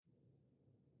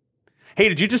Hey,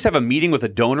 did you just have a meeting with a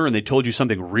donor and they told you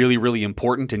something really, really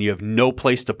important and you have no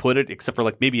place to put it except for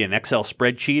like maybe an Excel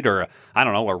spreadsheet or, I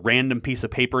don't know, a random piece of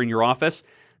paper in your office?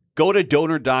 Go to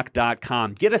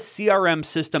DonorDoc.com. Get a CRM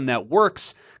system that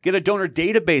works. Get a donor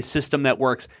database system that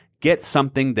works. Get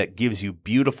something that gives you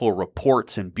beautiful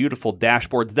reports and beautiful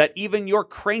dashboards that even your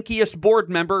crankiest board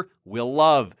member will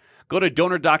love. Go to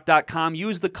DonorDoc.com.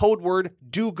 Use the code word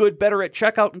DoGoodBetter at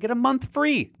checkout and get a month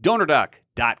free.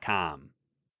 DonorDoc.com.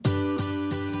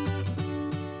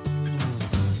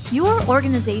 Your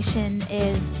organization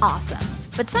is awesome,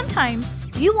 but sometimes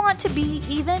you want to be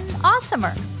even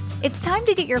awesomer. It's time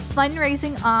to get your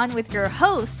fundraising on with your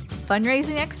host,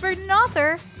 fundraising expert and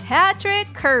author,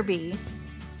 Patrick Kirby.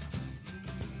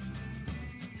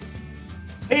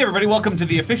 Hey everybody, welcome to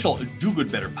the official Do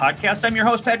Good Better podcast. I'm your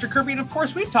host, Patrick Kirby, and of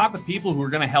course we talk with people who are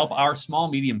going to help our small,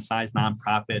 medium-sized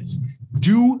nonprofits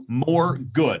do more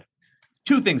good.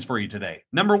 Two things for you today.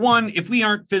 Number one, if we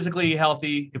aren't physically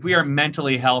healthy, if we aren't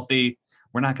mentally healthy,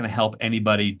 we're not going to help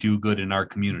anybody do good in our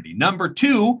community. Number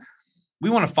two,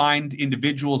 we want to find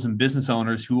individuals and business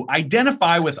owners who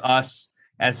identify with us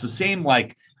as the same,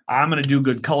 like, I'm going to do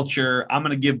good culture, I'm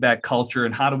going to give back culture,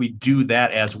 and how do we do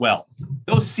that as well?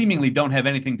 Those seemingly don't have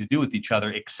anything to do with each other,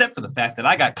 except for the fact that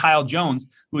I got Kyle Jones,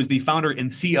 who is the founder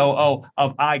and COO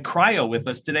of iCRYO, with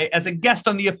us today as a guest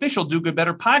on the official Do Good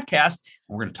Better podcast.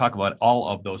 And we're going to talk about all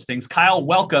of those things. Kyle,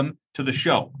 welcome to the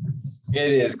show. It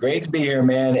is great to be here,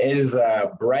 man. It is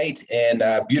a bright and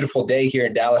beautiful day here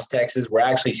in Dallas, Texas. We're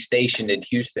actually stationed in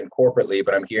Houston corporately,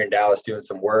 but I'm here in Dallas doing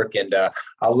some work, and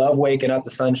I love waking up to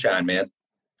sunshine, man.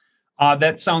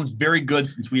 That sounds very good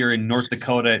since we are in North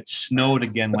Dakota. It snowed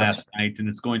again last night, and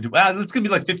it's going to be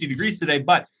like 50 degrees today,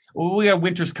 but we got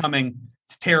winter's coming.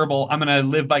 It's terrible. I'm going to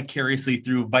live vicariously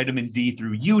through vitamin D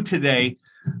through you today.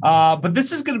 But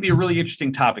this is going to be a really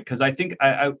interesting topic because I think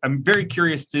I'm very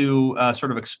curious to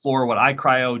sort of explore what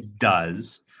iCRYO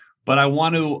does, but I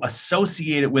want to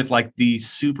associate it with like the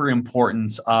super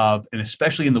importance of, and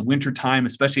especially in the wintertime,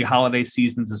 especially holiday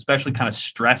seasons, especially kind of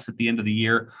stress at the end of the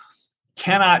year,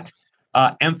 cannot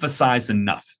emphasize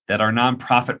enough that our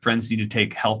nonprofit friends need to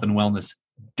take health and wellness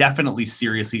definitely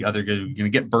seriously. Other going to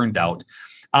get burned out.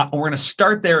 We're going to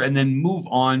start there and then move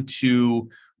on to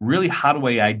really how do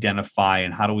we identify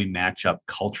and how do we match up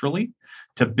culturally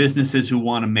to businesses who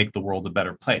want to make the world a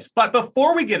better place. But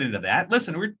before we get into that,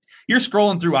 listen, you're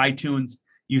scrolling through iTunes,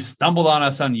 you stumbled on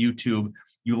us on YouTube,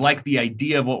 you like the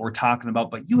idea of what we're talking about,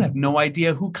 but you have no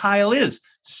idea who Kyle is.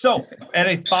 So at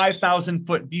a 5,000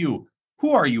 foot view,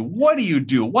 who are you? What do you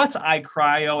do? What's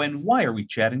iCRYO and why are we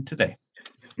chatting today?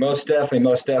 Most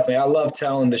definitely. I love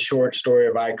telling the short story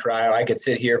of iCRYO. I could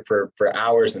sit here for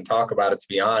hours and talk about it, to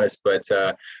be honest. But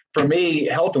for me,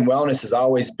 health and wellness has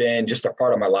always been just a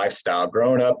part of my lifestyle.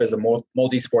 Growing up as a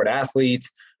multi-sport athlete,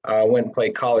 went and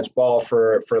played college ball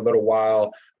for a little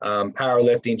while,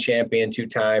 powerlifting champion 2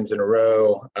 times in a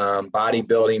row,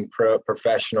 bodybuilding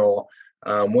professional.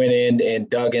 Went in and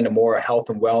dug into more health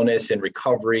and wellness and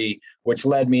recovery, which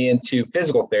led me into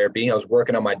physical therapy. I was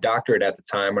working on my doctorate at the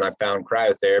time when I found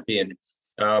cryotherapy, and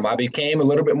I became a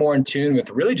little bit more in tune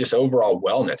with really just overall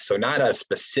wellness. So not a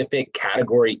specific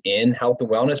category in health and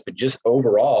wellness, but just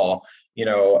overall,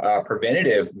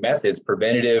 preventative methods,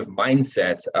 preventative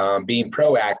mindset, being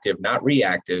proactive, not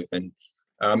reactive. And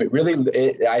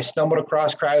I stumbled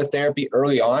across cryotherapy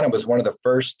early on. I was one of the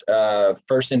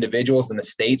first individuals in the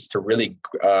States to really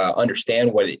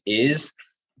understand what it is.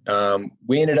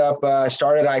 We ended up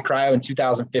started iCRYO in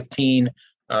 2015.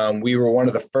 We were one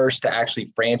of the first to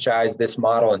actually franchise this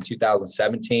model in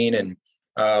 2017. And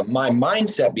my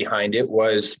mindset behind it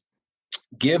was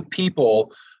give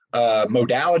people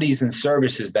modalities and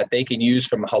services that they can use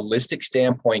from a holistic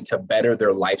standpoint to better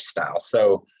their lifestyle.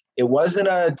 So it wasn't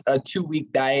a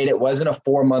 2-week diet. It wasn't a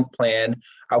 4-month plan.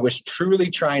 I was truly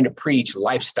trying to preach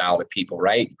lifestyle to people,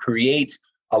 right? Create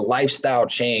a lifestyle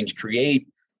change, create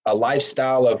a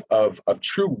lifestyle of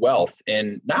true wealth,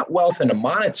 and not wealth in a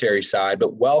monetary side,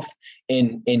 but wealth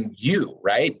in you,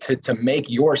 right? To make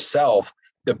yourself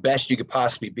the best you could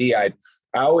possibly be. I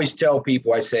always tell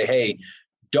people, I say, hey,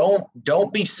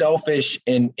 don't be selfish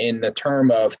in the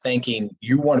term of thinking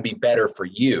you want to be better for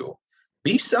you.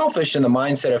 Be selfish in the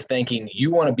mindset of thinking you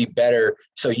want to be better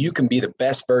so you can be the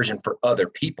best version for other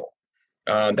people.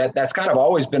 That's kind of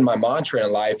always been my mantra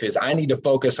in life is I need to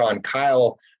focus on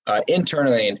Kyle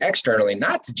internally and externally,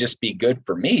 not to just be good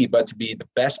for me, but to be the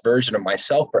best version of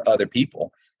myself for other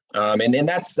people. And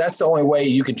that's the only way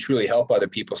you can truly help other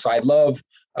people. So I love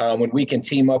when we can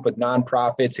team up with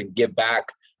nonprofits and give back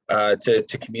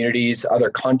to communities,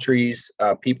 other countries,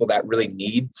 people that really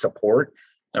need support.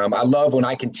 I love when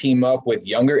I can team up with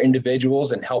younger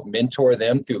individuals and help mentor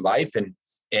them through life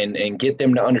and get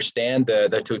them to understand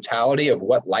the totality of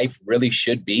what life really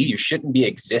should be. You shouldn't be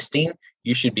existing.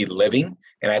 You should be living.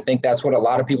 And I think that's what a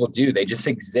lot of people do. They just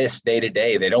exist day to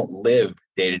day. They don't live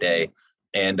day to day.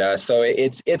 And so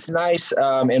it's nice.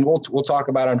 And we'll talk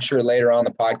about it, I'm sure, later on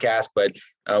the podcast. But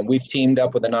we've teamed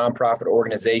up with a nonprofit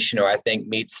organization who I think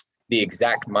meets the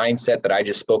exact mindset that I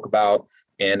just spoke about.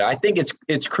 And I think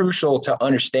it's crucial to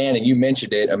understand, and you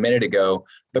mentioned it a minute ago,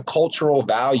 the cultural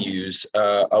values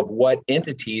of what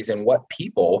entities and what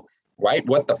people, right,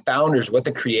 what the founders, what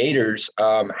the creators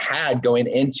had going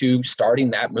into starting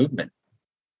that movement.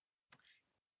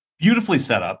 Beautifully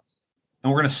set up.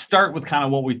 And we're going to start with kind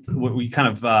of what we kind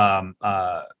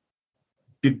of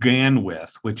began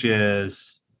with, which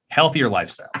is healthier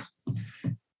lifestyles.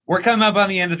 We're coming up on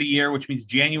the end of the year, which means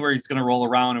January is going to roll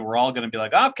around and we're all going to be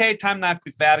like, okay, time not to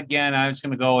be fat again. I'm just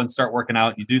going to go and start working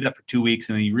out. You do that for 2 weeks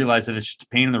and then you realize that it's just a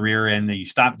pain in the rear end and you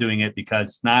stop doing it because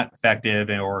it's not effective,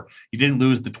 or you didn't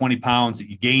lose the 20 pounds that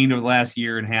you gained over the last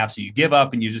year and a half. So you give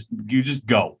up and you just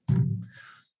go.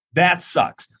 That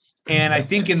sucks. And I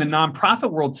think in the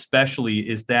nonprofit world especially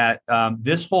is that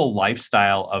this whole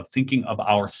lifestyle of thinking of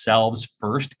ourselves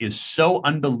first is so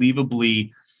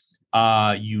unbelievably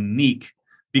unique,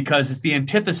 because it's the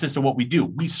antithesis of what we do.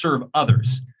 We serve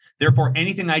others. Therefore,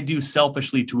 anything I do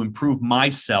selfishly to improve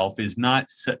myself is not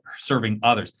serving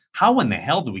others. How in the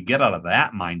hell do we get out of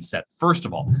that mindset? First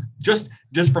of all, just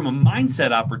from a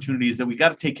mindset opportunity is that we got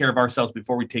to take care of ourselves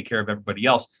before we take care of everybody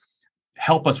else.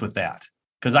 Help us with that.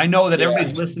 Because I know that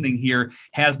everybody's listening here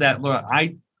has that. Look,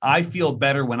 I feel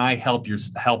better when I help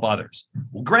others.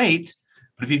 Well, great.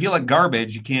 But if you feel like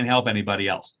garbage, you can't help anybody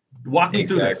else. Walk me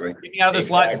through this. Get me out of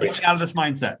this life. Get me out of this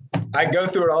mindset. I go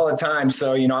through it all the time.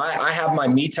 So, I have my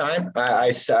me time. I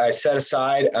set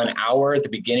aside an hour at the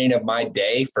beginning of my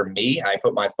day for me. I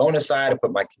put my phone aside. I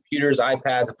put my computers,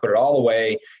 iPads, I put it all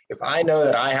away. If I know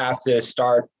that I have to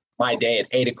start my day at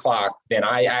 8:00, then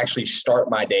I actually start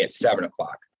my day at 7:00.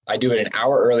 I do it an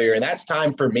hour earlier. And that's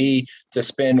time for me to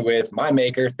spend with my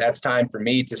maker. That's time for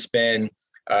me to spend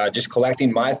just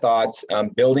collecting my thoughts,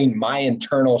 building my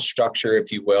internal structure,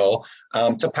 if you will,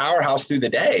 to powerhouse through the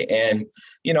day. And,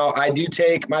 I do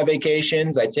take my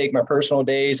vacations. I take my personal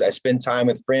days. I spend time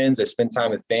with friends. I spend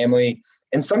time with family.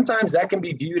 And sometimes that can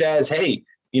be viewed as, hey,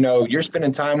 you're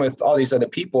spending time with all these other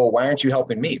people. Why aren't you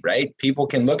helping me? Right? People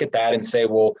can look at that and say,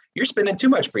 well, you're spending too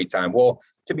much free time. Well,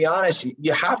 to be honest,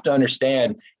 you have to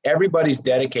understand everybody's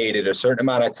dedicated a certain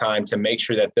amount of time to make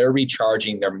sure that they're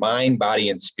recharging their mind, body,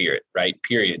 and spirit, right?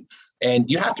 Period. And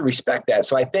you have to respect that.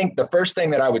 So I think the first thing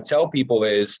that I would tell people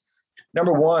is,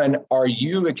 number one, are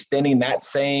you extending that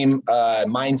same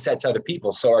mindset to other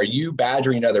people? So are you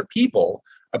badgering other people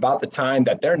about the time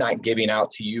that they're not giving out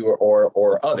to you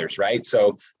or others, right?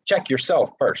 So check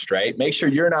yourself first, right? Make sure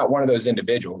you're not one of those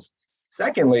individuals.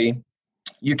 Secondly,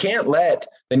 you can't let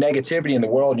the negativity in the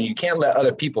world and you can't let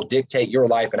other people dictate your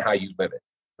life and how you live it,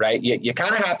 right? You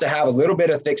kind of have to have a little bit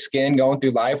of thick skin going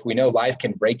through life. We know life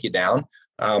can break you down.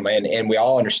 And we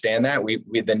all understand that.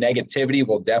 The negativity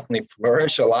will definitely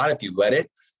flourish a lot if you let it.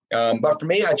 But for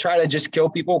me, I try to just kill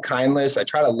people kindness. I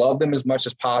try to love them as much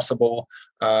as possible.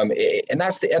 And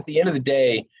that's at the end of the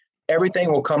day,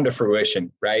 everything will come to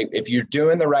fruition, right? If you're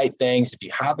doing the right things, if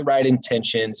you have the right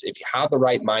intentions, if you have the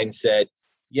right mindset,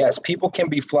 yes, people can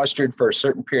be flustered for a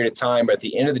certain period of time, but at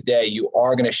the end of the day, you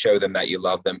are going to show them that you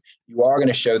love them. You are going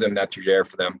to show them that you're there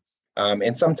for them.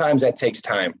 And sometimes that takes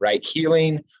time, right?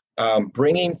 Healing,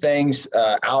 bringing things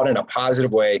out in a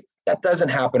positive way, that doesn't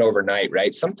happen overnight,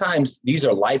 right? Sometimes these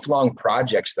are lifelong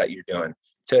projects that you're doing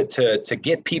to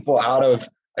get people out of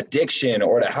addiction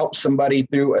or to help somebody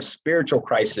through a spiritual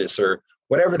crisis or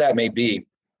whatever that may be.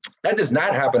 That does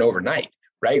not happen overnight,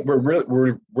 right?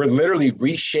 We're literally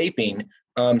reshaping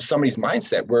somebody's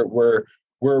mindset.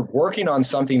 We're working on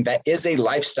something that is a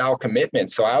lifestyle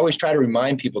commitment. So I always try to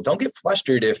remind people, don't get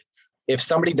flustered if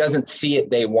somebody doesn't see it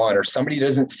day one or somebody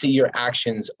doesn't see your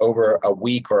actions over a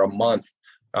week or a month.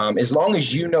 As long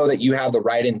as you know that you have the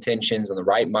right intentions and the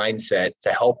right mindset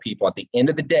to help people at the end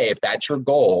of the day, if that's your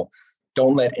goal,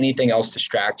 don't let anything else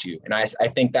distract you. And I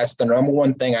think that's the number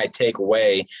one thing I take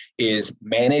away is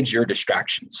manage your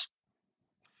distractions.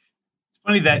 It's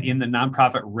funny that in the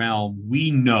nonprofit realm,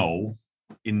 we know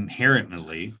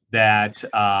inherently that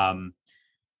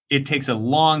it takes a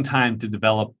long time to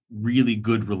develop really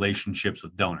good relationships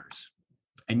with donors.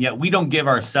 And yet we don't give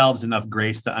ourselves enough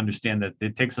grace to understand that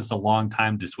it takes us a long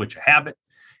time to switch a habit.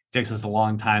 It takes us a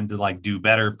long time to do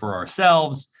better for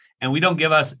ourselves. And we don't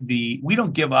give us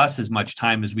as much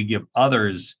time as we give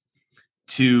others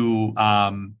to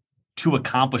to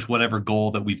accomplish whatever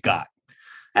goal that we've got.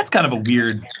 That's kind of a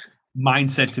weird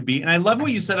mindset to be. And I love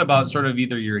what you said about sort of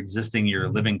either you're existing, you're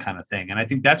living kind of thing. And I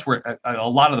think that's where a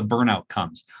lot of the burnout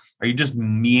comes. Are you just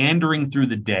meandering through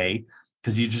the day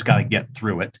because you just got to get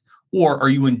through it? Or are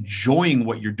you enjoying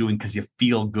what you're doing because you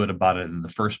feel good about it in the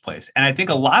first place? And I think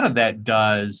a lot of that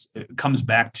comes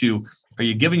back to, are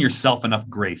you giving yourself enough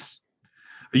grace?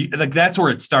 Like that's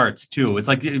where it starts too. It's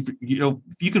like, if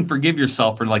you can forgive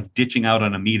yourself for like ditching out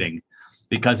on a meeting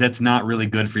because that's not really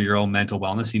good for your own mental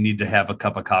wellness. You need to have a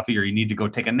cup of coffee or you need to go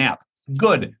take a nap.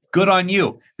 Good on you.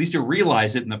 At least you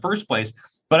realize it in the first place.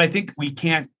 But I think we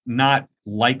can't not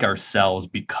like ourselves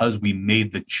because we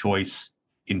made the choice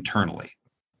internally.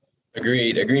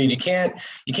 Agreed. You can't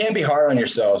be hard on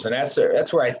yourselves. And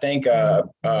that's where I think a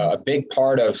big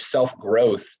part of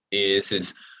self-growth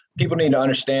is people need to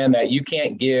understand that you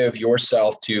can't give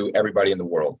yourself to everybody in the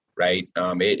world, right?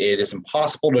 It is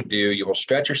impossible to do. You will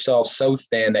stretch yourself so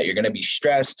thin that you're going to be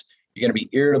stressed, you're going to be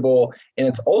irritable. And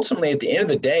it's ultimately, at the end of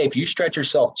the day, if you stretch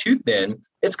yourself too thin,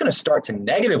 it's going to start to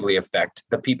negatively affect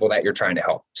the people that you're trying to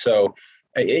help. So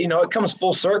it comes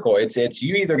full circle. It's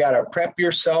you either got to prep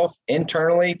yourself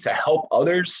internally to help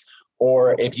others,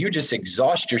 or if you just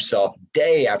exhaust yourself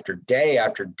day after day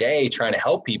after day trying to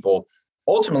help people,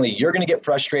 ultimately you're going to get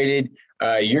frustrated.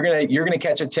 You're going to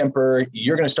catch a temper.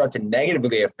 You're going to start to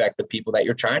negatively affect the people that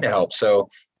you're trying to help. So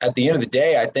at the end of the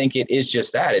day, I think it is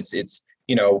just that. It's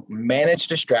manage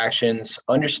distractions,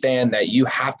 understand that you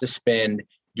have to spend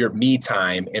your me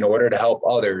time in order to help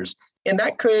others. And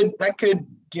that could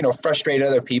frustrate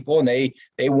other people, and they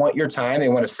want your time. They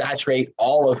want to saturate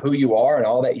all of who you are and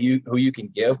all that who you can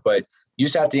give. But you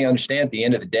just have to understand at the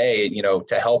end of the day,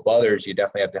 to help others, you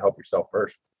definitely have to help yourself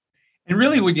first. And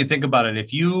really, when you think about it,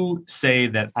 if you say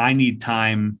that I need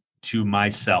time to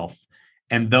myself,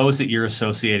 and those that you're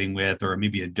associating with, or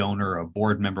maybe a donor or a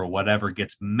board member or whatever,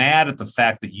 gets mad at the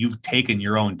fact that you've taken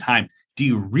your own time, do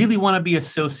you really want to be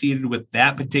associated with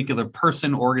that particular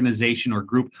person, organization, or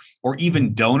group, or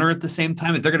even donor at the same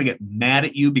time? They're going to get mad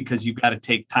at you because you've got to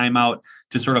take time out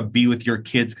to sort of be with your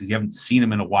kids because you haven't seen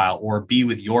them in a while, or be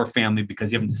with your family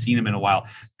because you haven't seen them in a while.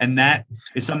 And that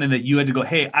is something that you had to go,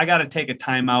 hey, I got to take a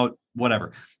time out,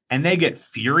 whatever. And they get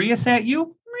furious at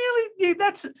you. Really?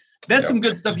 That's some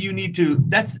good stuff. You need to,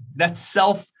 that's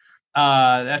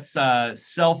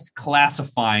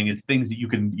self-classifying is things that you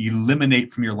can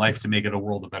eliminate from your life to make it a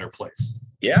world a better place.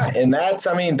 Yeah. And that's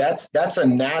a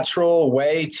natural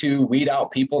way to weed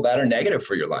out people that are negative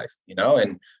for your life,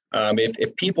 and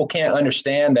if people can't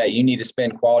understand that you need to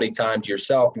spend quality time to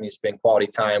yourself, and you spend quality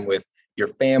time with your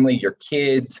family, your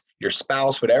kids, your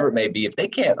spouse, whatever it may be, if they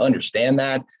can't understand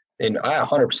that, and I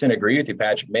 100% agree with you,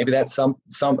 Patrick. Maybe that's a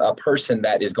person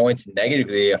that is going to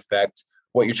negatively affect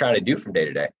what you're trying to do from day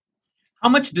to day. How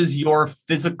much does your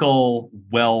physical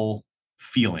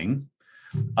feeling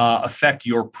affect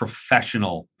your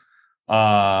professional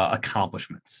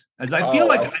accomplishments? As I feel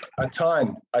like a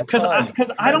ton.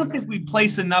 Because I don't think we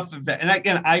place enough of that. And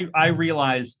again, I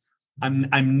realize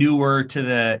I'm newer to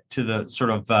the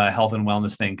sort of health and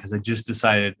wellness thing because I just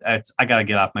decided I got to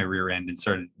get off my rear end and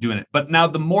started doing it. But now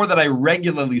the more that I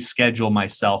regularly schedule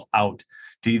myself out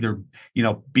to either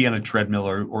be on a treadmill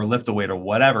or lift a weight or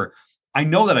whatever, I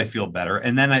know that I feel better,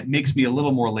 and then it makes me a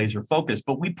little more laser focused.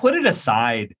 But we put it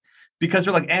aside because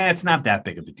we're like, it's not that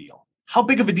big of a deal. How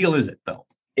big of a deal is it though?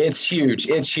 It's huge.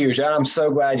 And I'm so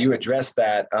glad you addressed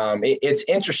that. It's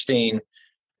interesting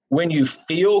when you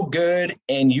feel good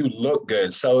and you look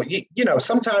good. So,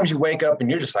 sometimes you wake up and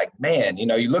you're just like, man,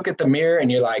 you look at the mirror and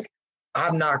you're like,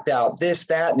 I've knocked out this,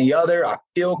 that, and the other. I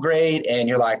feel great. And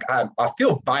you're like, I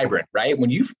feel vibrant, right? When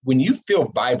you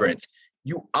feel vibrant,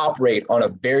 you operate on a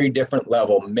very different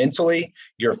level mentally.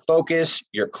 Your focus,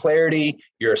 your clarity,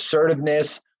 your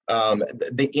assertiveness,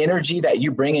 the energy that you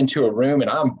bring into a room.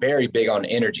 And I'm very big on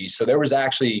energy. So there was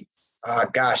actually,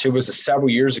 it was several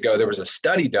years ago, there was a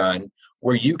study done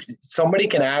where somebody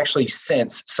can actually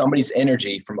sense somebody's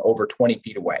energy from over 20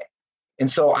 feet away. And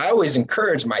so I always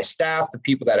encourage my staff, the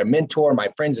people that I mentor, my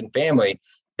friends and family,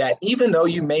 that even though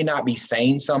you may not be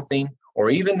saying something, or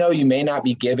even though you may not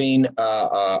be giving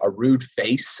a rude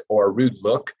face or a rude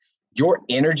look, your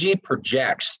energy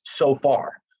projects so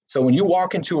far. So when you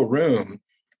walk into a room,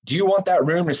 do you want that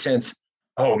room to sense,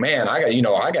 oh man, I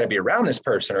got to be around this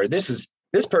person, or this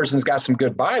person's got some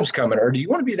good vibes coming? Or do you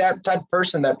want to be that type of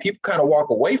person that people kind of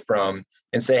walk away from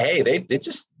and say, hey, they're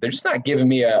just not giving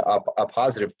me a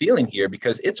positive feeling here,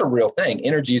 because it's a real thing.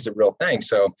 Energy is a real thing.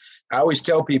 So I always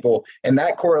tell people, and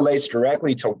that correlates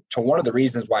directly to one of the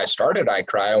reasons why I started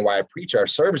iCRYO and why I preach our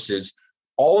services.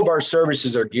 All of our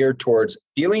services are geared towards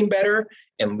feeling better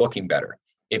and looking better.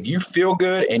 if you feel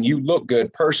good and you look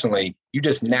good personally, you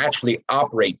just naturally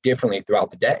operate differently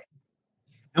throughout the day.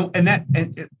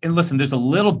 And listen, there's a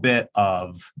little bit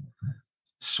of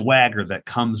swagger that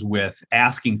comes with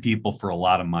asking people for a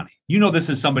lot of money. This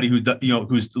is somebody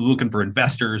who's looking for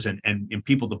investors and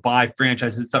people to buy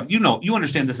franchises and stuff. You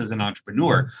understand this as an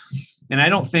entrepreneur. And I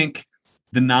don't think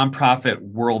the nonprofit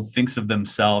world thinks of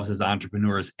themselves as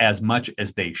entrepreneurs as much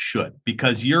as they should,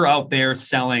 because you're out there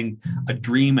selling a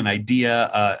dream, an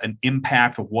idea, an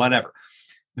impact, whatever.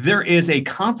 There is a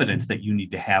confidence that you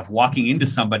need to have walking into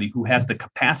somebody who has the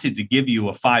capacity to give you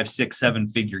a 5, 6,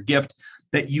 7-figure gift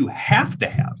that you have to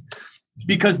have,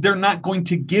 because they're not going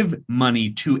to give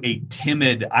money to a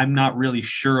timid, I'm not really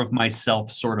sure of myself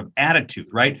sort of attitude,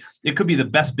 right? It could be the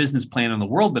best business plan in the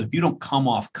world, but if you don't come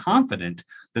off confident,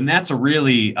 then that's a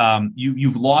really,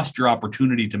 you've lost your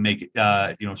opportunity to make,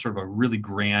 sort of a really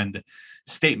grand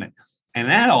statement. And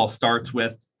that all starts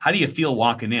with, how do you feel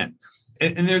walking in?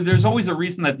 And there's always a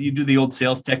reason that you do the old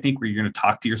sales technique where you're going to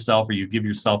talk to yourself or you give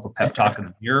yourself a pep talk in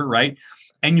the mirror, right?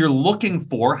 And you're looking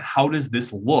for, how does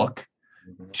this look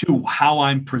to how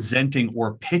I'm presenting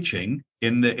or pitching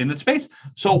in the space?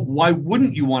 So why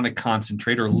wouldn't you want to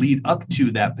concentrate or lead up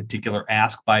to that particular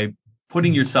ask by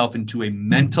putting yourself into a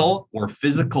mental or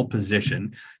physical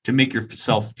position to make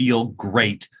yourself feel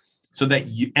great, so that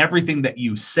everything that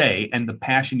you say and the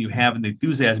passion you have and the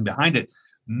enthusiasm behind it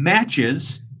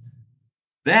matches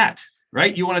that,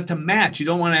 right? You want it to match. You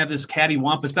don't want to have this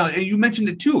cattywampus balance. And you mentioned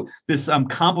it too, this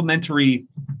complementary,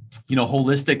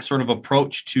 holistic sort of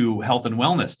approach to health and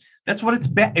wellness. That's what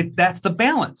that's the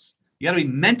balance. You got to be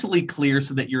mentally clear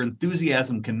so that your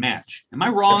enthusiasm can match. Am I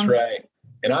wrong? That's right.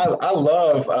 And I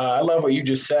love what you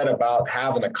just said about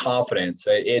having the confidence.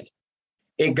 It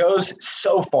goes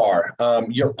so far.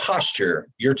 Your posture,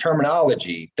 your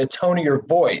terminology, the tone of your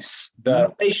voice,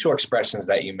 the facial expressions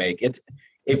that you make.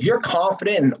 If you're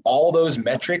confident in all those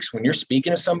metrics when you're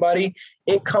speaking to somebody,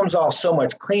 it comes off so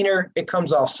much cleaner. It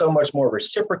comes off so much more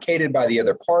reciprocated by the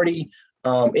other party.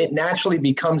 It naturally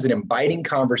becomes an inviting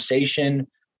conversation.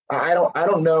 I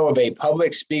don't know of a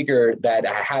public speaker that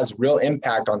has real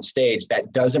impact on stage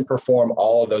that doesn't perform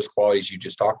all of those qualities you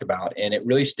just talked about. And it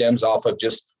really stems off of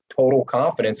just total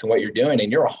confidence in what you're doing.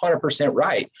 And you're 100%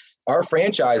 right. Our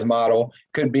franchise model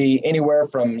could be anywhere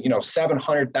from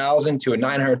 $700,000 to a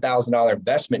 $900,000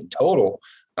 investment total.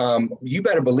 You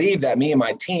better believe that me and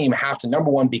my team have to,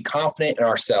 number one, be confident in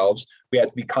ourselves. We have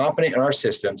to be confident in our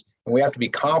systems, and we have to be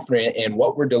confident in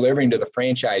what we're delivering to the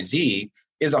franchisee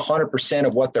is 100%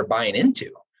 of what they're buying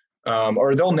into,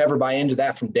 or they'll never buy into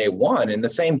that from day one. And the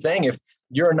same thing, if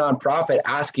you're a nonprofit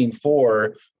asking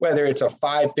for, whether it's a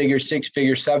 5-figure,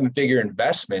 6-figure, 7-figure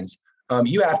investment,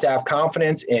 you have to have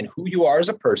confidence in who you are as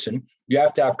a person. You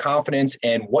have to have confidence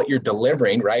in what you're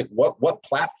delivering, right? What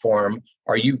platform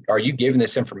are you giving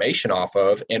this information off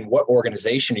of, and what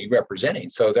organization are you representing?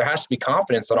 So there has to be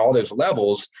confidence on all those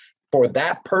levels for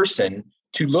that person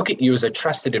to look at you as a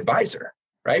trusted advisor,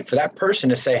 right? For that person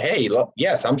to say, hey, look,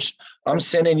 yes, I'm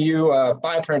sending you a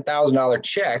 $500,000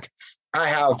 check. I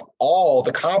have all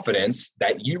the confidence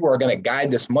that you are going to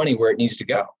guide this money where it needs to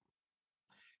go.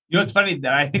 It's funny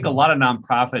that I think a lot of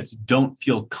nonprofits don't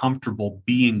feel comfortable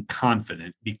being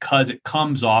confident because it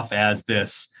comes off as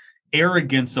this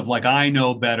arrogance of like, I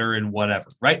know better and whatever,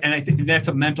 right? And I think that's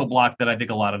a mental block that I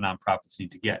think a lot of nonprofits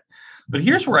need to get. But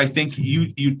here's where I think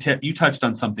you touched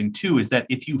on something too, is that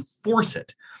if you force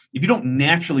it, if you don't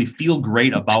naturally feel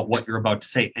great about what you're about to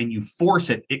say and you force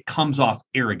it, it comes off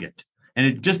arrogant and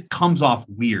it just comes off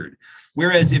weird.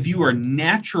 Whereas if you are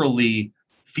naturally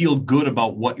feel good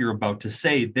about what you're about to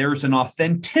say, there's an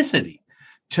authenticity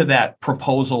to that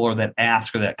proposal or that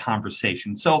ask or that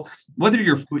conversation. So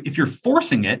if you're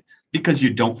forcing it because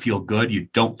you don't feel good, you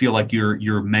don't feel like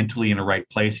you're mentally in the right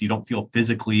place, you don't feel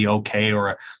physically okay,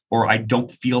 or I don't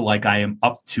feel like I am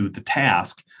up to the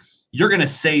task, you're going to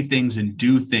say things and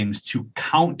do things to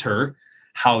counter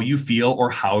how you feel or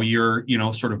how you're,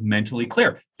 sort of mentally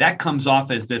clear. That comes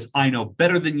off as this, I know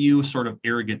better than you sort of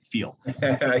arrogant feel.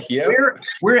 Yeah.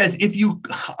 Whereas if you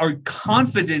are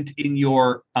confident in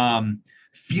your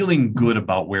feeling good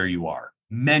about where you are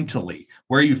mentally,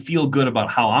 where you feel good about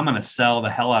how I'm going to sell the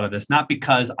hell out of this, not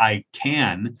because I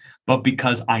can, but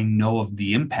because I know of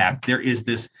the impact, there is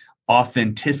this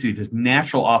authenticity, this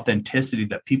natural authenticity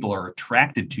that people are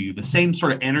attracted to you. The same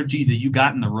sort of energy that you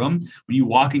got in the room when you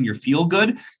walk in, you feel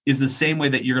good, is the same way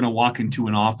that you're going to walk into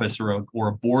an office or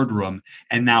a boardroom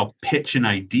and now pitch an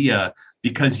idea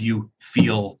because you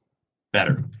feel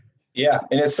better. Yeah,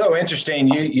 and it's so interesting.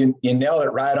 You nailed it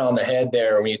right on the head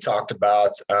there when you talked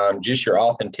about just your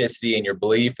authenticity and your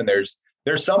belief. And there's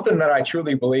there's something that I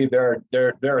truly believe there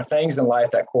are things in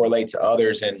life that correlate to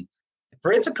others. And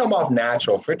for it to come off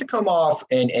natural, for it to come off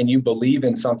and you believe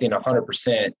in something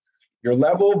 100%, your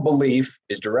level of belief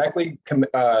is directly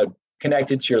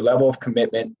connected to your level of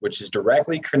commitment, which is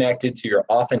directly connected to your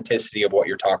authenticity of what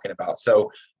you're talking about.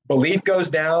 So belief goes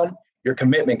down, your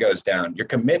commitment goes down. Your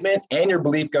commitment and your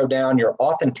belief go down, your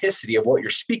authenticity of what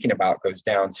you're speaking about goes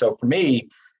down. So for me,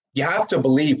 you have to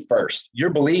believe first. Your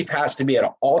belief has to be at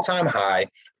an all-time high,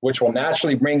 which will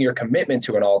naturally bring your commitment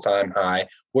to an all-time high,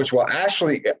 which will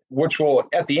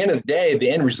at the end of the day,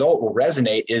 the end result will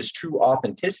resonate is true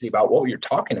authenticity about what you're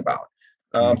talking about.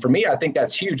 For me, I think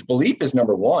that's huge. Belief is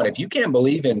number one. If you can't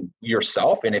believe in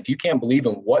yourself and if you can't believe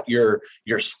in what you're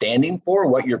standing for,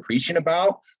 what you're preaching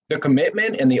about, the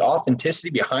commitment and the authenticity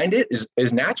behind it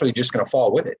is naturally just going to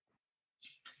fall with it.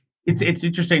 It's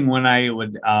interesting when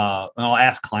and I'll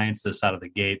ask clients this out of the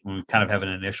gate when we kind of have an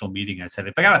initial meeting. I said,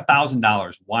 if I got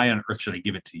 $1,000, why on earth should I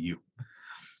give it to you?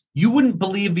 You wouldn't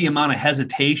believe the amount of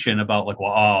hesitation about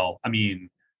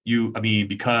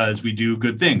because we do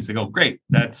good things. They go, great.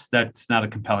 That's not a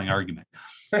compelling argument.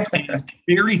 And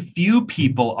very few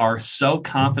people are so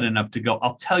confident enough to go,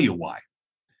 I'll tell you why.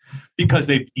 Because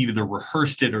they've either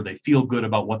rehearsed it or they feel good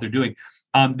about what they're doing.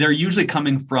 They're usually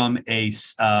coming from a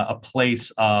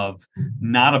place of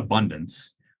not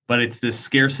abundance, but it's this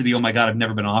scarcity. Oh my God, I've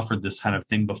never been offered this kind of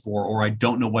thing before, or I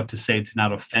don't know what to say to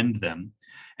not offend them.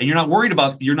 And you're not worried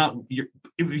about, if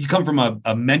you come from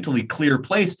a mentally clear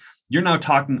place, you're now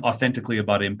talking authentically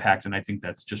about impact. And I think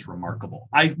that's just remarkable.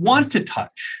 I want to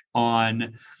touch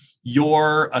on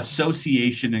your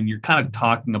association, and you're kind of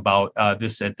talking about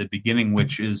this at the beginning,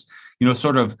 which is,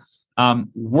 sort of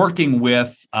working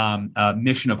with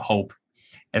Mission of Hope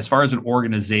as far as an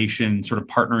organization, sort of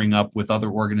partnering up with other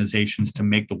organizations to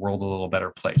make the world a little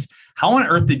better place. How on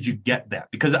earth did you get that?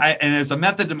 Because and as a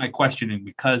method to my questioning,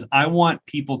 because I want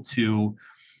people to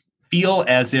feel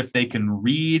as if they can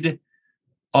read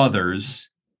others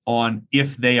on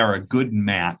if they are a good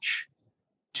match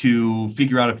to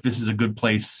figure out if this is a good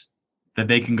place that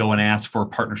they can go and ask for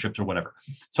partnerships or whatever.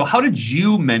 So how did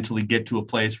you mentally get to a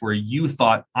place where you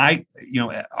thought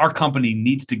our company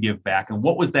needs to give back? And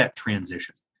what was that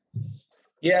transition?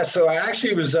 Yeah, so I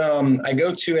actually was, I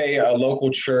go to a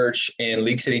local church in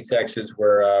League City, Texas,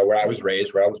 where I was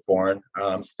raised, where I was born,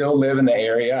 still live in the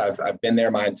area. I've been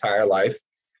there my entire life.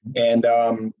 And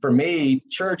for me,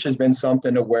 church has been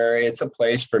something to where it's a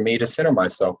place for me to center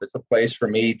myself. It's a place for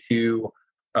me to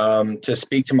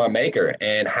speak to my maker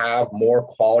and have more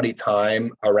quality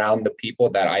time around the people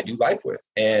that I do life with.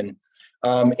 And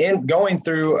in going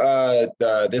through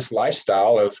this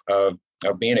lifestyle of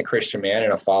being a Christian man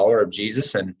and a follower of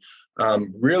Jesus, and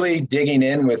really digging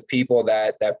in with people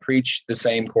that preach the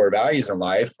same core values in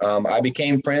life, I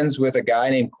became friends with a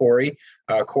guy named Corey.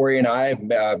 Corey and I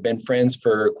have been friends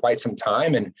for quite some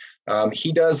time, and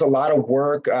he does a lot of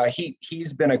work.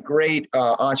 He's been a great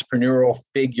entrepreneurial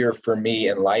figure for me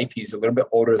in life. He's a little bit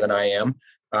older than I am.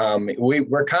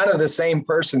 We're kind of the same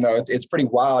person, though. It's pretty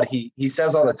wild. He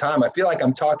says all the time, I feel like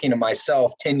I'm talking to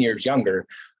myself 10 years younger.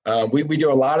 We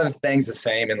do a lot of the things the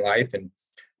same in life, and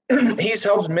he's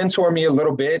helped mentor me a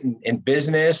little bit in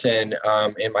business and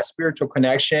in my spiritual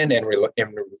connection and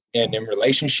in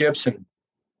relationships. And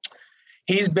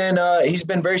he's been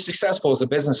very successful as a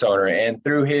business owner, and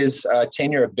through his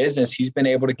tenure of business, he's been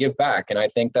able to give back. And I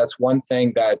think that's one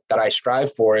thing that I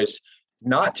strive for, is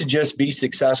not to just be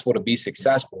successful to be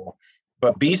successful,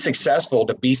 but be successful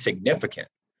to be significant.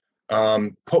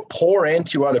 Pour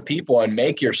into other people and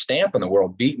make your stamp in the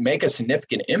world. Make a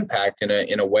significant impact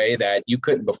in a way that you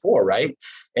couldn't before, right?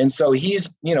 And so he's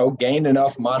gained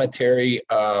enough monetary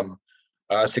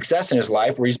success in his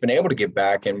life where he's been able to give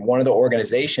back. And one of the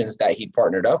organizations that he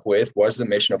partnered up with was the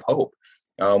Mission of Hope.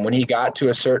 When he got to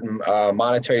a certain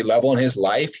monetary level in his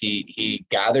life, he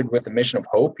gathered with the Mission of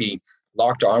Hope. He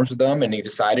locked arms with them, and he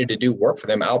decided to do work for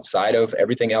them outside of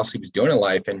everything else he was doing in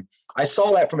life. And I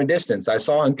saw that from a distance. I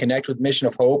saw him connect with Mission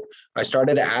of Hope. I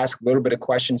started to ask a little bit of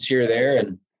questions here or there.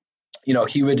 And,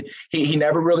 he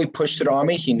never really pushed it on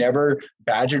me. He never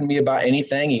badgered me about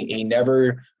anything. He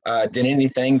never did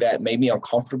anything that made me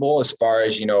uncomfortable as far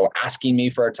as, asking me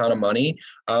for a ton of money.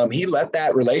 He let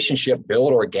that relationship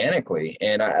build organically.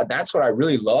 And that's what I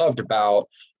really loved about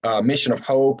Mission of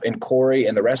Hope and Corey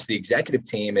and the rest of the executive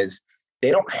team, is they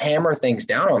don't hammer things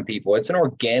down on people. It's an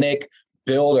organic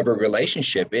build of a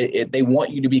relationship. They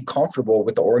want you to be comfortable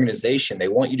with the organization. They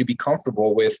want you to be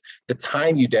comfortable with the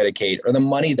time you dedicate, or the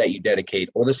money that you dedicate,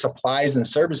 or the supplies and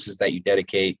services that you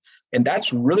dedicate. And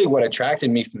that's really what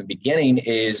attracted me from the beginning,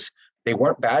 is they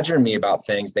weren't badgering me about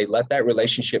things. They let that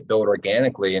relationship build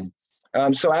organically. And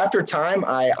So after time,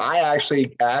 I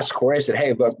actually asked Corey, I said,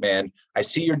 hey, look, man, I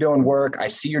see you're doing work. I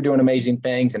see you're doing amazing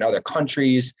things in other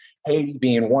countries, Haiti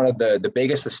being one of the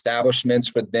biggest establishments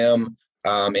for them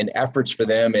and efforts for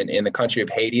them in the country of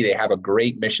Haiti. They have a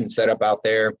great mission set up out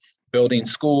there, building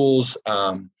schools,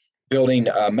 building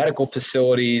medical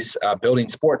facilities, building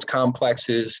sports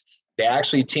complexes. They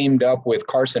actually teamed up with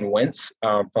Carson Wentz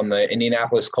from the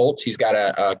Indianapolis Colts. He's got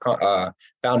a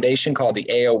foundation called the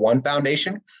AO1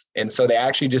 Foundation. And so they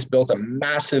actually just built a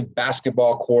massive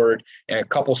basketball court and a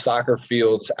couple soccer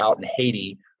fields out in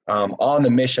Haiti on the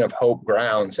Mission of Hope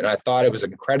grounds. And I thought it was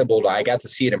incredible. I got to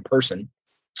see it in person.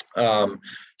 And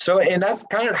that's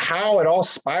kind of how it all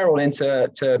spiraled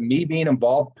into me being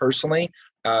involved personally.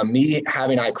 Me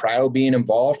having iCRYO being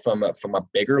involved from a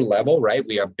bigger level, right?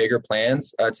 We have bigger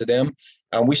plans to them.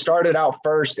 We started out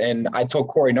first, and I told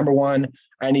Corey, number one,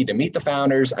 I need to meet the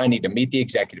founders. I need to meet the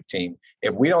executive team.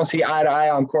 If we don't see eye to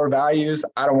eye on core values,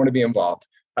 I don't want to be involved.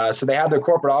 So they have their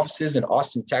corporate offices in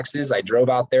Austin, Texas. I drove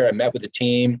out there. I met with the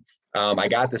team. I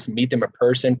got to meet them in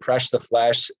person, press the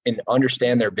flesh, and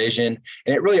understand their vision.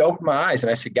 And it really opened my eyes. And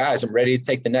I said, guys, I'm ready to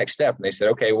take the next step. And they said,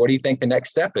 okay, what do you think the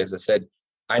next step is? I said,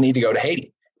 I need to go to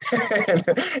Haiti.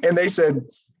 And they said,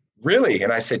 really?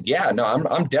 And I said, yeah, no,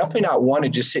 I'm definitely not one to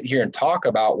just sit here and talk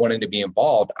about wanting to be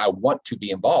involved. I want to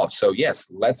be involved. So yes,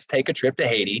 let's take a trip to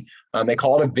Haiti. They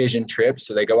call it a vision trip.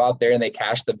 So they go out there and they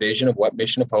cache the vision of what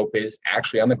Mission of Hope is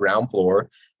actually on the ground floor.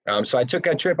 So I took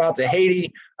a trip out to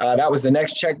Haiti. That was the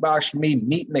next checkbox for me,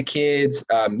 meeting the kids,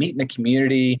 meeting the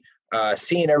community,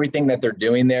 seeing everything that they're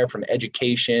doing there from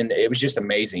education. It was just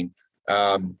amazing.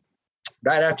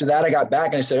 Right after that, I got back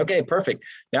and I said, okay, perfect.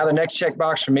 Now the next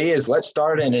checkbox for me is let's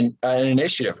start an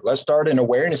initiative. Let's start an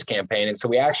awareness campaign. And so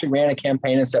we actually ran a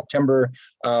campaign in September,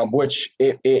 which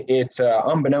it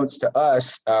unbeknownst to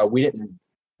us, we didn't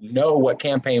know what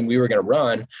campaign we were going to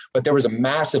run, but there was a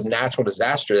massive natural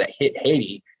disaster that hit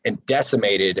Haiti and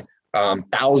decimated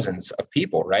thousands of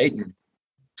people, right? And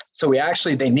so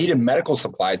they needed medical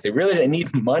supplies. They really didn't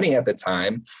need money at the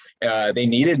time. They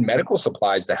needed medical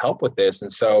supplies to help with this.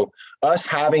 And so us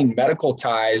having medical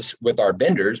ties with our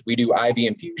vendors, we do IV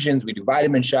infusions, we do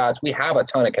vitamin shots, we have a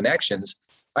ton of connections.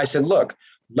 I said, look,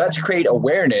 let's create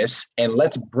awareness and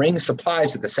let's bring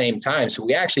supplies at the same time. So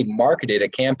we actually marketed a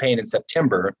campaign in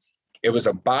September. It was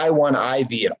a buy one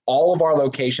IV at all of our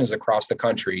locations across the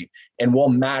country, and we'll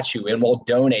match you and we'll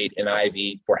donate an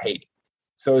IV for Haiti.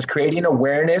 So it's creating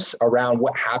awareness around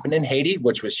what happened in Haiti,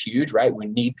 which was huge, right? We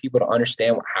need people to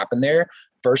understand what happened there,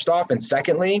 first off. And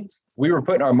secondly, we were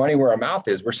putting our money where our mouth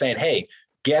is. We're saying, hey,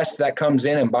 guest that comes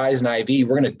in and buys an IV,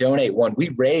 we're going to donate one. We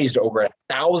raised over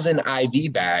 1,000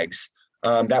 IV bags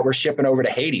that we're shipping over to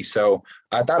Haiti. So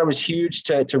I thought it was huge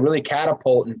to really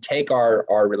catapult and take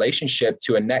our relationship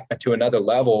to another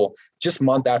level just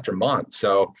month after month.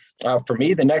 So for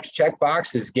me, the next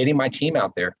checkbox is getting my team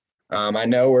out there. I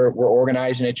know we're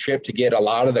organizing a trip to get a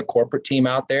lot of the corporate team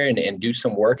out there and do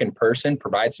some work in person,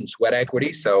 provide some sweat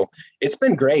equity. So it's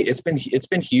been great. It's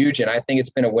been huge. And I think it's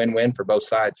been a win-win for both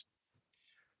sides.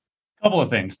 Couple of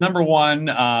things. Number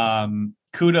one,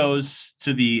 kudos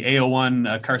to the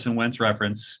AO1 Carson Wentz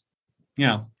reference. You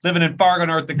know, living in Fargo,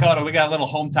 North Dakota, we got a little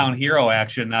hometown hero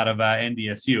action out of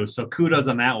NDSU. So kudos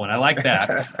on that one. I like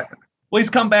that. Well, he's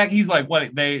come back. He's like,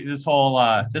 what this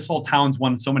whole town's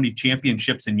won so many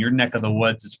championships in your neck of the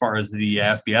woods as far as the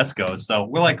FBS goes. So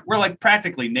we're like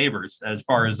practically neighbors as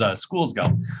far as schools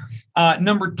go.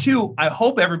 Number two, I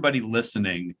hope everybody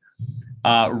listening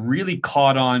really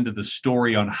caught on to the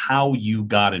story on how you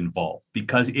got involved,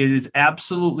 because it is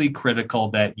absolutely critical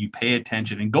that you pay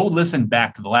attention and go listen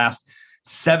back to the last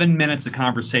 7 minutes of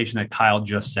conversation that Kyle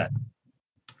just said,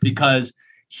 because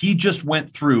he just went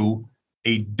through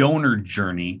a donor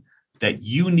journey that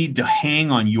you need to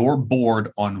hang on your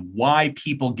board on why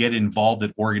people get involved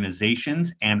in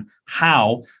organizations and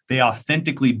how they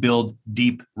authentically build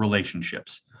deep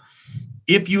relationships.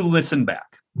 If you listen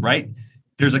back, right,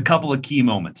 there's a couple of key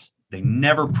moments. They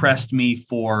never pressed me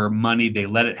for money. They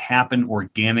let it happen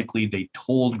organically. They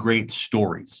told great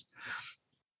stories.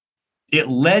 It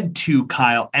led to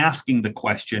Kyle asking the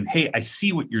question, hey, I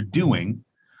see what you're doing.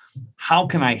 How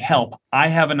can I help? I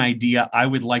have an idea. I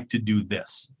would like to do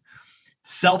this.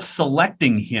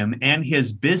 Self-selecting him and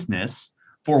his business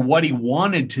for what he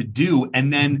wanted to do,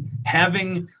 and then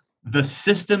having the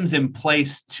systems in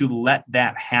place to let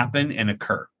that happen and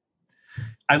occur.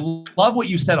 I love what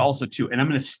you said also too, and I'm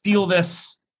going to steal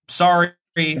this. Sorry,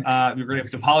 you're going to have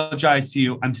to apologize to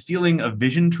you. I'm stealing a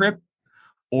vision trip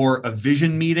or a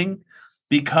vision meeting,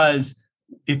 because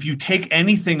if you take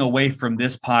anything away from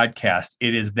this podcast,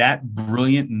 it is that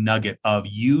brilliant nugget of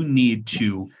you need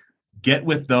to get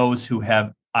with those who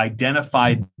have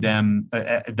identified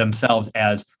themselves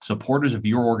as supporters of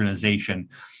your organization,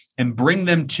 and bring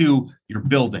them to your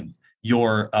building,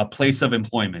 your place of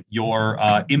employment, your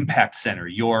impact center,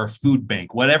 your food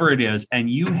bank, whatever it is, and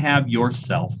you have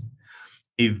yourself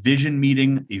a vision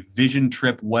meeting, a vision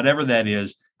trip, whatever that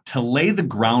is, to lay the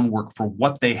groundwork for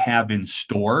what they have in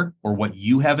store or what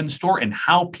you have in store and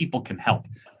how people can help.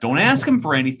 Don't ask them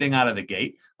for anything out of the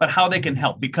gate, but how they can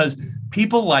help, because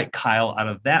people like Kyle out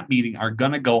of that meeting are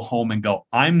going to go home and go,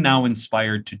 I'm now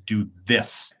inspired to do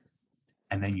this.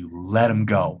 And then you let them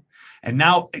go. And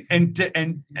now,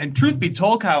 and truth be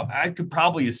told, Kyle, I could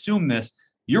probably assume this,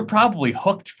 you're probably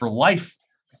hooked for life.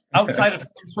 Outside of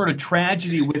some sort of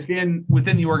tragedy within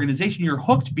the organization, you're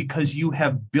hooked because you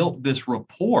have built this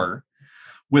rapport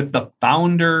with the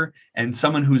founder and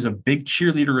someone who's a big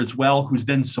cheerleader as well, who's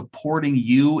then supporting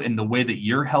you in the way that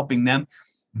you're helping them.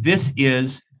 This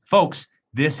is, folks,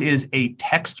 this is a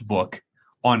textbook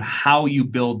on how you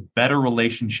build better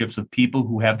relationships with people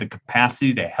who have the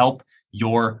capacity to help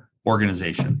your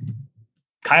organization.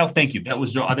 Kyle, thank you. That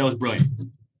was brilliant.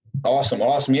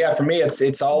 Awesome. Yeah, for me,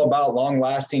 it's all about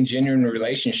long-lasting, genuine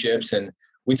relationships. And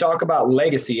we talk about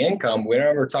legacy income. We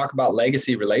never talk about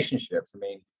legacy relationships. I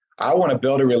mean, I want to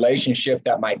build a relationship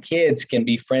that my kids can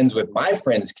be friends with my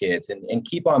friends' kids and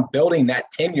keep on building that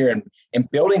tenure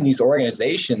and building these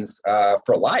organizations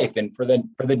for life and for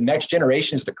the next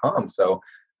generations to come. So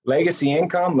legacy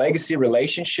income, legacy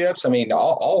relationships, I mean,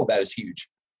 all of that is huge.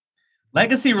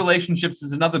 Legacy relationships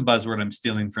is another buzzword I'm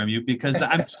stealing from you, because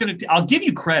I'll give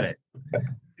you credit.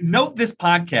 Note this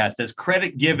podcast as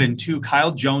credit given to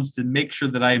Kyle Jones to make sure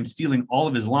that I am stealing all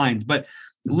of his lines. But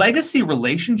legacy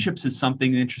relationships is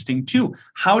something interesting too.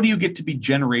 How do you get to be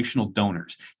generational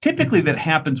donors? Typically that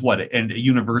happens in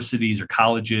universities or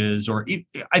colleges, or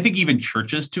I think even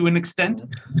churches to an extent.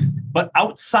 But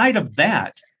outside of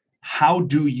that, how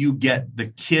do you get the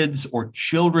kids or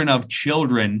children of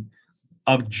children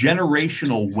of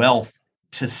generational wealth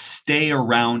to stay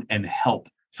around and help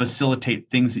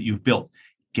facilitate things that you've built?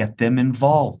 Get them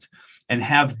involved and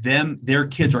have their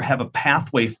kids, or have a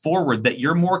pathway forward that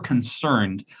you're more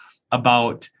concerned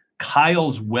about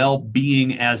Kyle's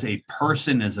well-being as a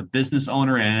person, as a business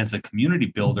owner, and as a community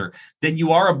builder than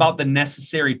you are about the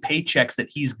necessary paychecks that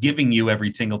he's giving you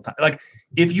every single time. Like,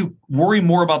 if you worry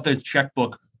more about this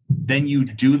checkbook than you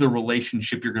do the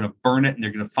relationship, you're going to burn it and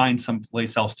they're going to find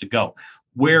someplace else to go.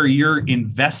 Where you're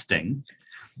investing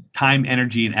time,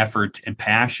 energy, and effort and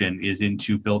passion is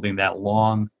into building that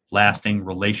long-lasting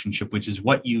relationship, which is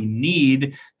what you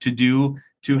need to do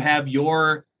to have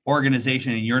your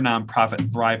organization and your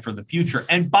nonprofit thrive for the future.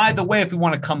 And by the way, if we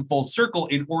want to come full circle,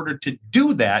 in order to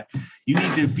do that, you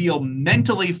need to feel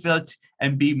mentally fit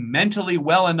and be mentally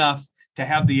well enough to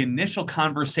have the initial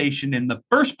conversation in the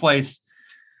first place.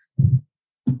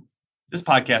 This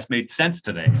podcast made sense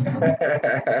today.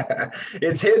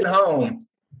 It's hitting home.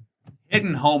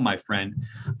 Hitting home, my friend.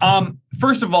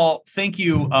 First of all, thank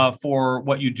you for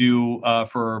what you do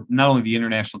for not only the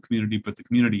international community, but the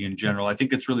community in general. I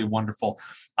think it's really wonderful.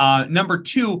 Number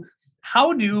two,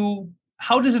 how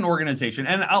does an organization,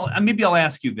 and maybe I'll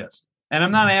ask you this, and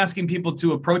I'm not asking people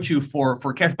to approach you for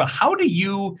cash, but how do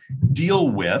you deal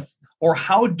with, or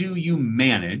how do you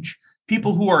manage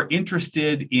people who are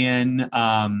interested in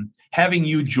having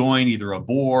you join either a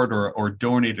board or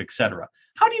donate, et cetera?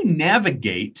 How do you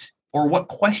navigate, or what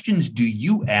questions do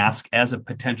you ask as a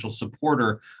potential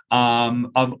supporter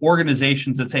of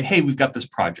organizations that say, hey, we've got this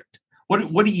project?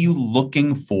 What are you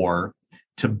looking for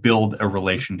to build a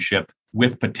relationship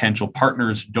with potential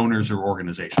partners, donors, or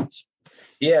organizations?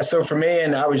 Yeah, so for me,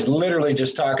 and I was literally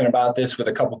just talking about this with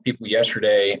a couple of people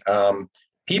yesterday,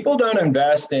 people don't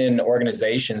invest in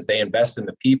organizations, they invest in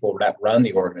the people that run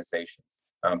the organizations.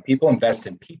 People invest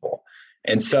in people.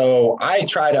 And so I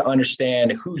try to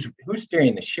understand who's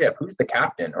steering the ship, who's the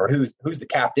captain, or who's the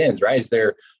captains, right? Is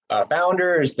there a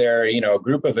founder? Is there, a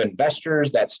group of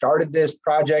investors that started this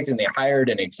project and they hired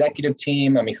an executive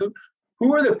team? I mean,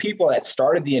 who are the people that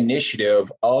started the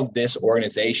initiative of this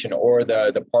organization or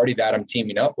the party that I'm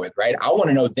teaming up with, right? I want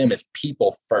to know them as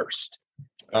people first.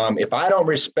 If I don't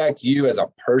respect you as a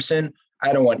person,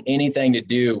 I don't want anything to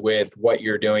do with what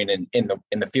you're doing in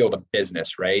the field of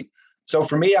business, right? So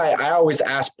for me, I always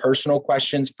ask personal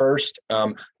questions first,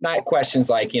 not questions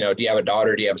like, do you have a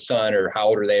daughter, do you have a son, or how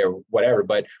old are they, or whatever,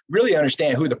 but really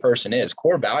understand who the person is,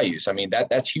 core values. I mean,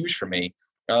 that's huge for me.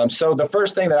 So the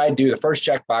first thing that I do, the first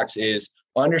checkbox is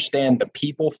understand the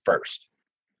people first.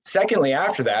 Secondly,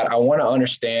 after that, I want to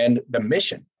understand the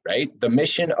mission, right? The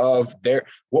mission of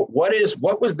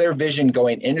what was their vision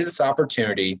going into this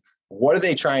opportunity? what are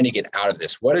they trying to get out of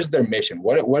this? What is their mission?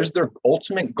 What is their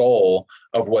ultimate goal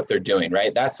of what they're doing,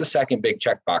 right? That's the second big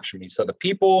checkbox for me. So the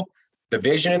people, the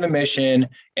vision and the mission,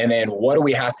 and then what do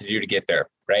we have to do to get there,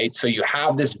 right? So you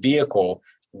have this vehicle.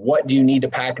 What do you need to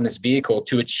pack in this vehicle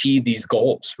to achieve these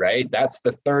goals, right? That's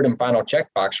the third and final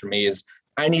checkbox for me is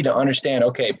I need to understand,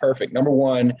 okay, perfect. Number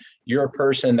one, you're a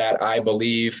person that I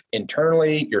believe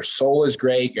internally, your soul is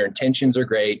great, your intentions are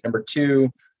great. Number two,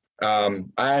 I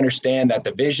understand that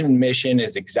the vision and mission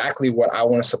is exactly what I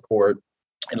want to support.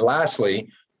 And lastly,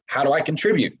 how do I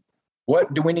contribute?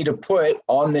 What do we need to put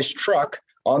on this truck,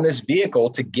 on this vehicle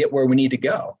to get where we need to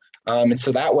go? And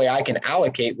so that way I can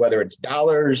allocate, whether it's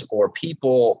dollars or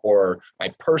people or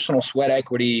my personal sweat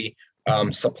equity,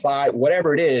 supply,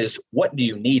 whatever it is, what do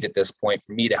you need at this point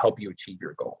for me to help you achieve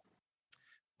your goal?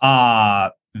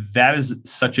 That is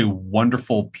such a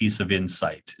wonderful piece of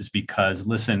insight, is because,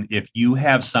 listen, if you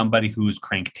have somebody who's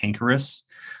cranktankerous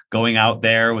going out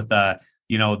there with the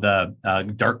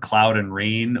dark cloud and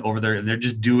rain over there, and they're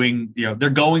just doing, they're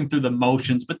going through the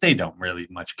motions, but they don't really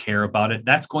much care about it.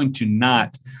 That's going to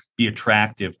not be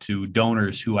attractive to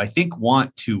donors who I think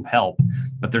want to help,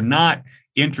 but they're not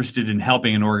interested in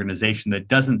helping an organization that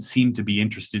doesn't seem to be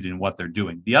interested in what they're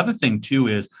doing. The other thing too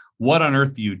is, what on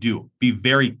earth do you do? Be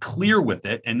very clear with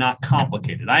it and not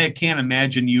complicated. I can't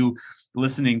imagine you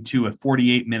listening to a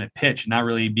 48-minute pitch, not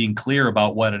really being clear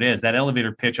about what it is. That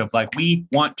elevator pitch of like, we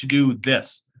want to do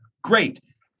this. Great.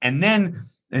 And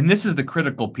this is the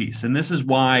critical piece. And this is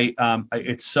why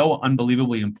it's so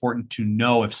unbelievably important to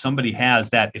know if somebody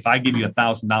has that, if I give you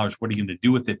 $1,000, what are you going to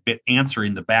do with it? Bit answer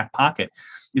in the back pocket,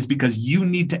 is because you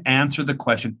need to answer the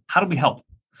question, how do we help?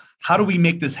 How do we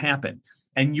make this happen?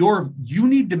 And you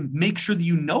need to make sure that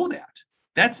you know that.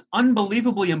 That's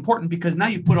unbelievably important, because now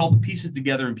you've put all the pieces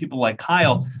together, and people like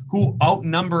Kyle, who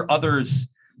outnumber others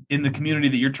in the community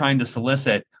that you're trying to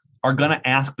solicit, are going to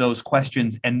ask those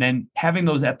questions. And then having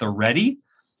those at the ready,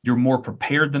 you're more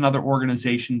prepared than other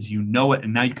organizations. You know it,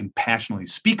 and now you can passionately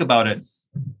speak about it.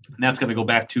 And that's going to go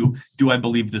back to, do I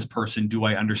believe this person? Do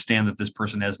I understand that this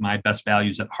person has my best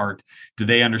values at heart? Do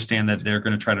they understand that they're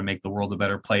going to try to make the world a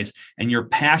better place? And your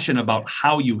passion about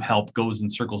how you help goes and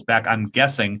circles back, I'm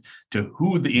guessing, to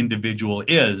who the individual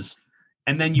is.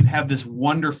 And then you have this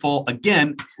wonderful,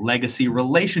 again, legacy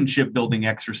relationship building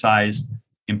exercise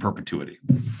in perpetuity.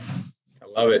 I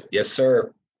love it. Yes,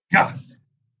 sir. Yeah.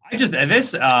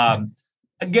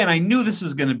 Again, I knew this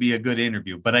was going to be a good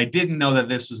interview, but I didn't know that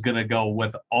this was going to go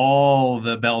with all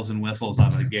the bells and whistles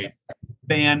on the gate.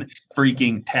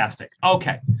 Fan-freaking-tastic.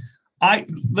 Okay.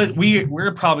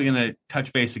 We're probably going to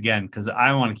touch base again, because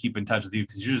I want to keep in touch with you,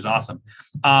 because you're just awesome.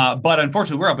 But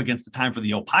unfortunately, we're up against the time for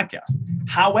the old podcast.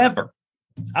 However,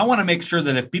 I want to make sure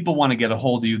that if people want to get a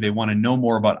hold of you, they want to know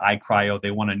more about iCRYO, they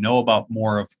want to know about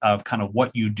more of kind of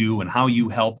what you do and how you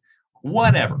help,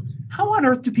 whatever. How on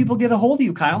earth do people get a hold of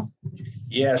you, Kyle?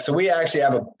 Yeah, so we actually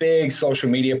have a big social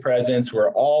media presence.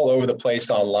 We're all over the place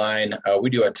online. We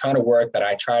do a ton of work that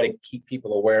I try to keep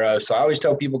people aware of. So I always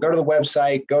tell people, go to the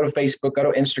website, go to Facebook,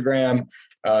 go to Instagram,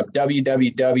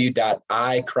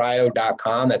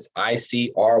 www.iCRYO.com. That's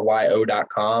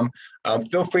iCRYO.com.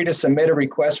 Feel free to submit a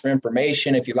request for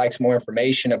information if you'd like some more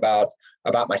information about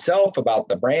myself, about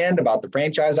the brand, about the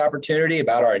franchise opportunity,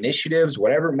 about our initiatives,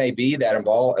 whatever it may be that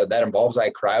involves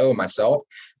iCRYO and myself.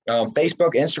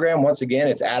 Facebook, Instagram, once again,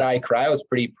 it's at iCRYO. It's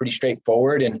pretty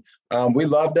straightforward. And we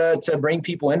love to bring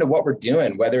people into what we're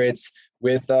doing, whether it's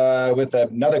with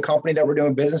another company that we're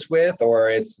doing business with, or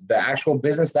it's the actual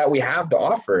business that we have to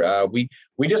offer. We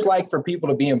just like for people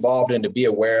to be involved and to be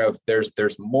aware of there's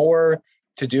more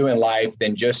to do in life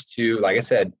than just to, like I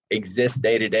said, exist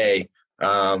day to day.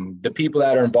 The people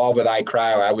that are involved with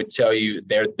iCRYO, I would tell you,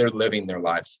 they're living their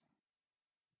lives.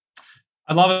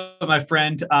 I love it, my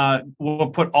friend. We'll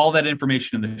put all that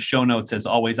information in the show notes. As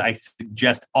always, I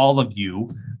suggest all of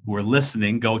you who are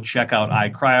listening, go check out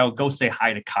iCRYO. Go say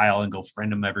hi to Kyle and go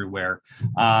friend him everywhere.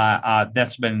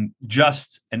 That's been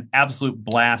just an absolute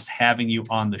blast having you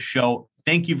on the show.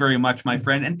 Thank you very much, my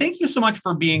friend. And thank you so much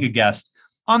for being a guest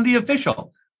on the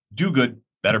official Do Good,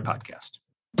 Better podcast.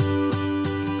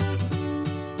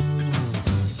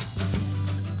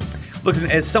 Look,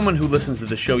 as someone who listens to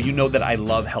the show, you know that I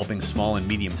love helping small and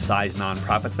medium-sized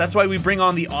nonprofits. That's why we bring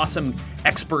on the awesome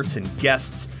experts and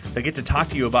guests that get to talk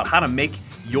to you about how to make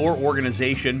your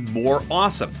organization more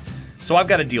awesome. So I've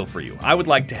got a deal for you. I would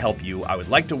like to help you. I would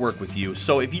like to work with you.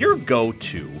 So if you go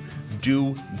to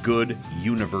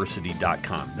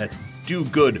dogooduniversity.com, that's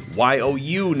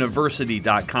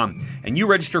dogooduniversity.com, and you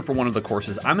register for one of the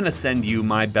courses, I'm going to send you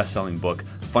my best-selling book,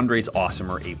 Fundraise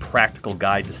Awesomer, a practical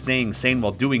guide to staying sane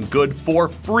while doing good, for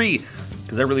free,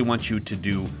 because I really want you to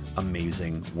do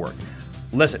amazing work.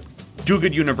 Listen,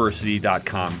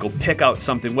 dogooduniversity.com. Go pick out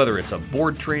something, whether it's a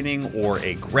board training or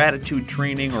a gratitude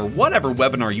training or whatever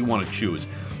webinar you want to choose.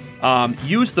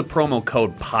 Use the promo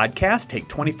code podcast. Take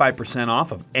 25%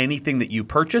 off of anything that you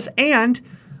purchase. And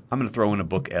I'm going to throw in a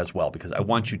book as well because I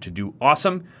want you to do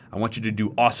awesome. I want you to do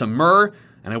awesomer.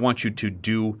 And I want you to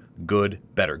do good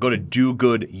better. Go to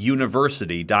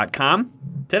dogooduniversity.com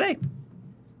today.